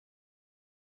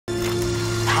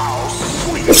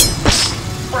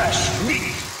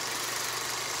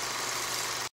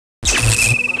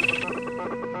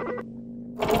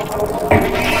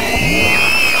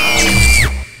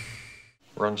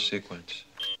sequence.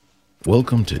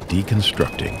 Welcome to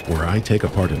Deconstructing, where I take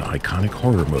apart an iconic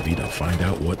horror movie to find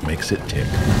out what makes it tick.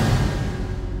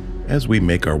 As we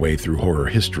make our way through horror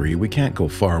history, we can't go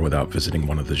far without visiting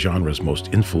one of the genre's most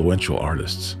influential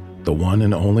artists, the one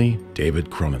and only David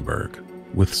Cronenberg.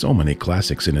 With so many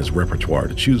classics in his repertoire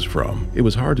to choose from, it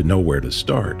was hard to know where to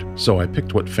start, so I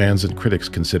picked what fans and critics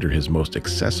consider his most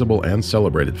accessible and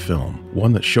celebrated film,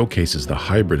 one that showcases the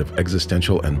hybrid of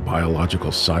existential and biological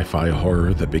sci-fi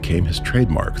horror that became his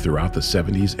trademark throughout the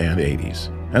 70s and 80s.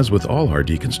 As with all our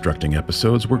Deconstructing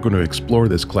episodes, we're going to explore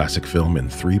this classic film in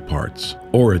 3 parts.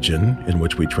 Origin, in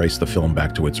which we trace the film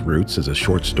back to its roots as a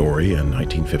short story and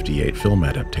 1958 film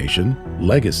adaptation.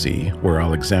 Legacy, where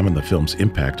I'll examine the film's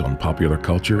impact on popular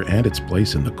culture and its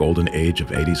place in the golden age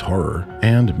of 80s horror.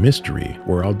 And Mystery,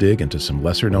 where I'll dig into some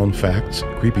lesser-known facts,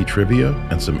 creepy trivia,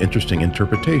 and some interesting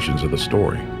interpretations of the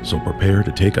story. So prepare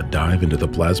to take a dive into the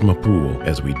plasma pool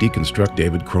as we deconstruct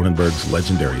David Cronenberg's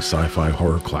legendary sci-fi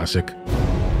horror classic,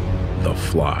 The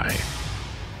Fly.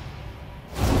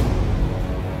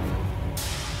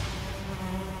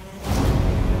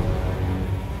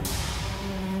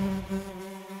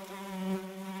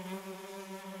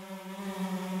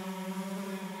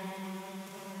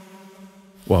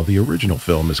 While the original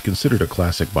film is considered a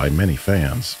classic by many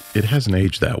fans, it hasn't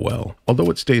aged that well.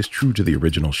 Although it stays true to the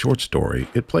original short story,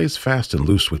 it plays fast and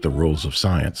loose with the rules of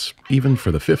science, even for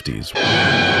the 50s.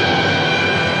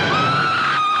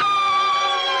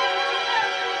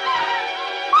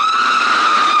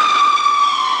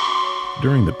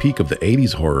 During the peak of the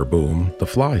 80s horror boom, The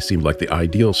Fly seemed like the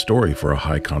ideal story for a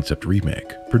high-concept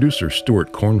remake. Producer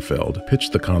Stuart Kornfeld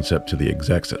pitched the concept to the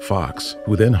execs at Fox,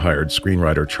 who then hired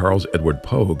screenwriter Charles Edward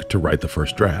Pogue to write the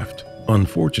first draft.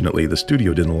 Unfortunately, the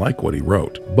studio didn't like what he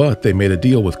wrote, but they made a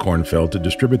deal with Kornfeld to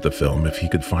distribute the film if he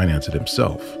could finance it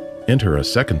himself. Enter a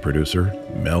second producer,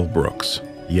 Mel Brooks.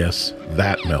 Yes,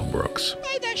 that Mel Brooks.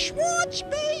 May the Schwartz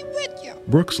be with you.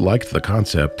 Brooks liked the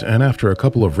concept, and after a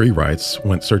couple of rewrites,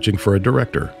 went searching for a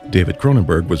director. David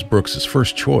Cronenberg was Brooks'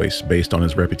 first choice based on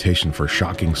his reputation for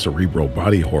shocking cerebral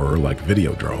body horror like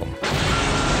Videodrome.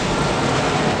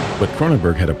 But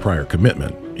Cronenberg had a prior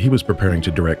commitment. He was preparing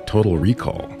to direct Total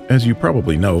Recall. As you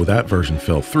probably know, that version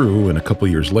fell through, and a couple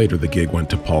years later the gig went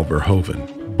to Paul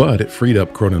Verhoeven. But it freed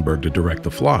up Cronenberg to direct The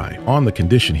Fly, on the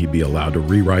condition he'd be allowed to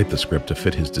rewrite the script to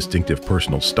fit his distinctive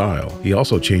personal style. He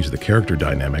also changed the character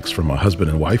dynamics from a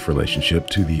husband and wife relationship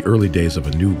to the early days of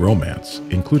a new romance,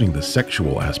 including the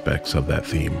sexual aspects of that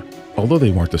theme. Although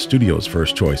they weren't the studio's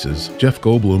first choices, Jeff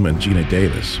Goldblum and Geena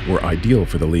Davis were ideal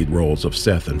for the lead roles of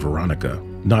Seth and Veronica.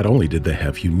 Not only did they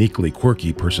have uniquely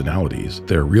quirky personalities,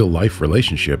 their real-life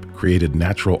relationship created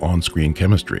natural on-screen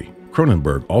chemistry.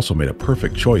 Cronenberg also made a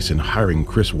perfect choice in hiring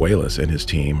Chris Walas and his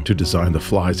team to design The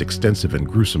Fly's extensive and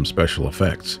gruesome special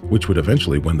effects, which would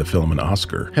eventually win the film an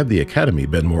Oscar. Had the Academy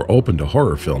been more open to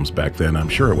horror films back then, I'm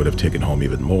sure it would have taken home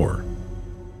even more.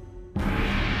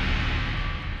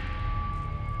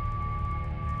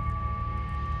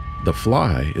 The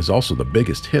Fly is also the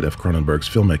biggest hit of Cronenberg's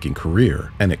filmmaking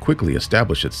career, and it quickly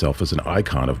established itself as an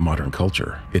icon of modern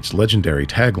culture. Its legendary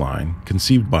tagline,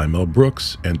 conceived by Mel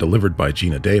Brooks and delivered by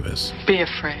Geena Davis, "Be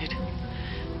afraid.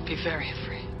 Be very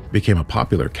afraid," became a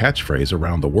popular catchphrase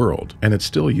around the world, and it's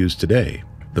still used today.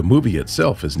 The movie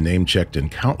itself is name-checked in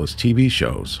countless TV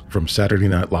shows, from Saturday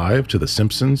Night Live to The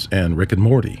Simpsons and Rick and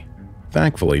Morty.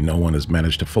 Thankfully, no one has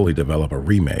managed to fully develop a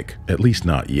remake, at least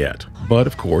not yet. But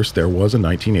of course, there was a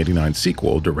 1989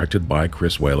 sequel directed by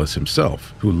Chris Walas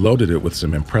himself, who loaded it with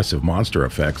some impressive monster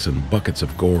effects and buckets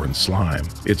of gore and slime.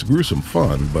 It's gruesome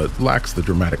fun, but lacks the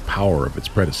dramatic power of its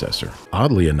predecessor.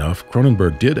 Oddly enough,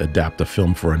 Cronenberg did adapt the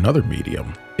film for another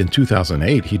medium. In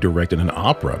 2008, he directed an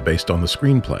opera based on the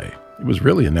screenplay. It was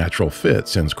really a natural fit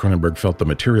since Cronenberg felt the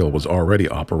material was already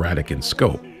operatic in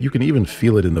scope. You can even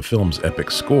feel it in the film's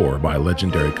epic score by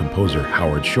legendary composer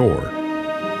Howard Shore.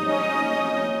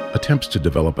 Attempts to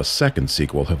develop a second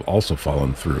sequel have also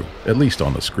fallen through, at least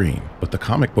on the screen. But the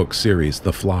comic book series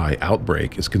The Fly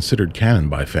Outbreak is considered canon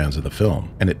by fans of the film,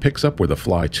 and it picks up where The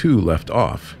Fly 2 left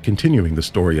off, continuing the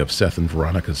story of Seth and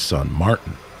Veronica's son,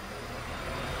 Martin.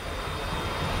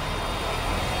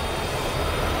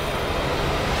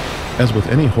 As with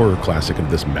any horror classic of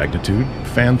this magnitude,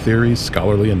 fan theories,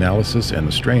 scholarly analysis, and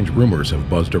the strange rumors have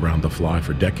buzzed around The Fly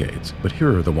for decades, but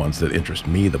here are the ones that interest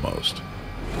me the most.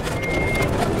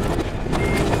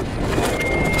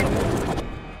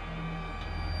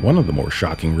 One of the more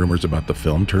shocking rumors about the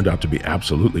film turned out to be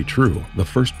absolutely true. The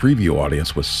first preview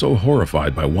audience was so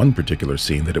horrified by one particular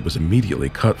scene that it was immediately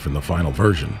cut from the final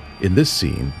version. In this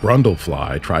scene,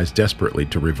 Brundlefly tries desperately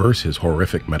to reverse his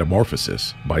horrific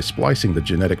metamorphosis by splicing the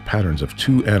genetic patterns of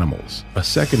two animals, a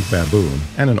second baboon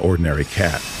and an ordinary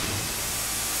cat.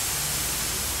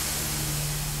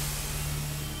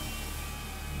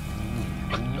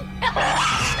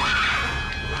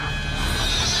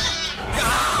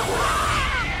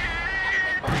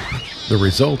 The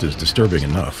result is disturbing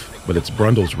enough, but it's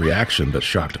Brundle's reaction that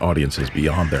shocked audiences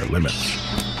beyond their limits.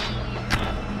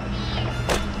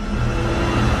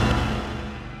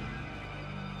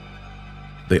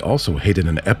 They also hated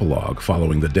an epilogue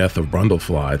following the death of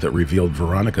Brundlefly that revealed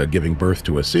Veronica giving birth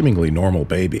to a seemingly normal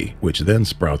baby, which then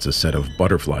sprouts a set of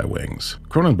butterfly wings.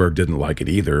 Cronenberg didn't like it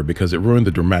either because it ruined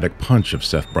the dramatic punch of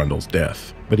Seth Brundle's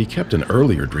death, but he kept an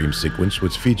earlier dream sequence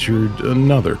which featured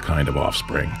another kind of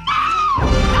offspring.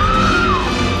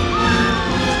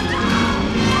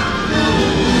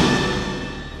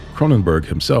 Cronenberg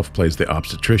himself plays the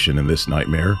obstetrician in this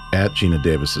nightmare at Gina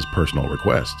Davis's personal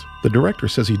request. The director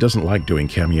says he doesn't like doing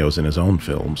cameos in his own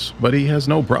films, but he has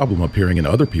no problem appearing in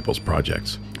other people's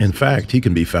projects. In fact, he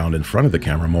can be found in front of the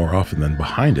camera more often than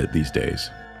behind it these days.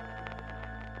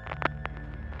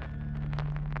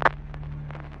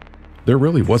 There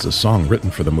really was a song written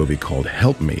for the movie called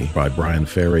Help Me by Brian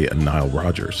Ferry and Nile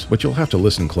Rodgers, but you'll have to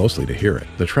listen closely to hear it.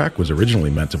 The track was originally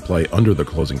meant to play under the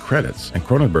closing credits, and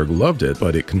Cronenberg loved it,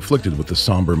 but it conflicted with the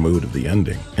somber mood of the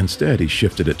ending. Instead, he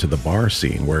shifted it to the bar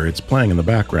scene where it's playing in the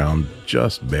background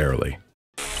just barely.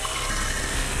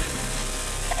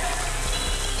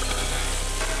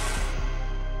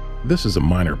 This is a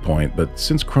minor point, but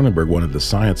since Cronenberg wanted the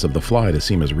science of the fly to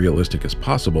seem as realistic as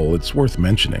possible, it's worth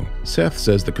mentioning. Seth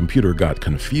says the computer got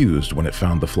confused when it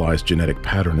found the fly's genetic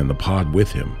pattern in the pod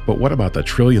with him. But what about the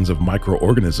trillions of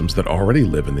microorganisms that already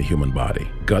live in the human body?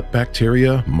 Gut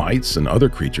bacteria, mites, and other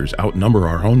creatures outnumber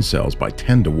our own cells by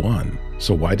 10 to 1.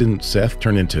 So why didn't Seth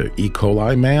turn into E.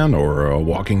 coli man or a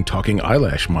walking, talking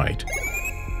eyelash mite?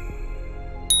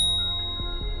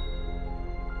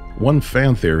 One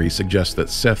fan theory suggests that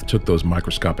Seth took those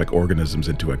microscopic organisms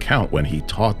into account when he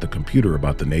taught the computer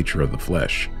about the nature of the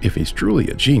flesh. If he's truly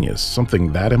a genius,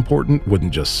 something that important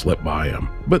wouldn't just slip by him.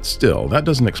 But still, that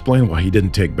doesn't explain why he didn't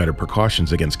take better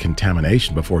precautions against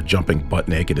contamination before jumping butt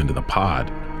naked into the pod.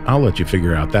 I'll let you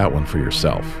figure out that one for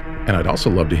yourself. And I'd also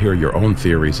love to hear your own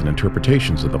theories and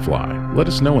interpretations of The Fly. Let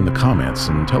us know in the comments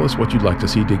and tell us what you'd like to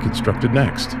see deconstructed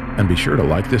next. And be sure to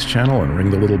like this channel and ring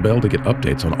the little bell to get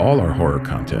updates on all our horror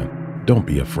content. Don't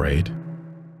be afraid.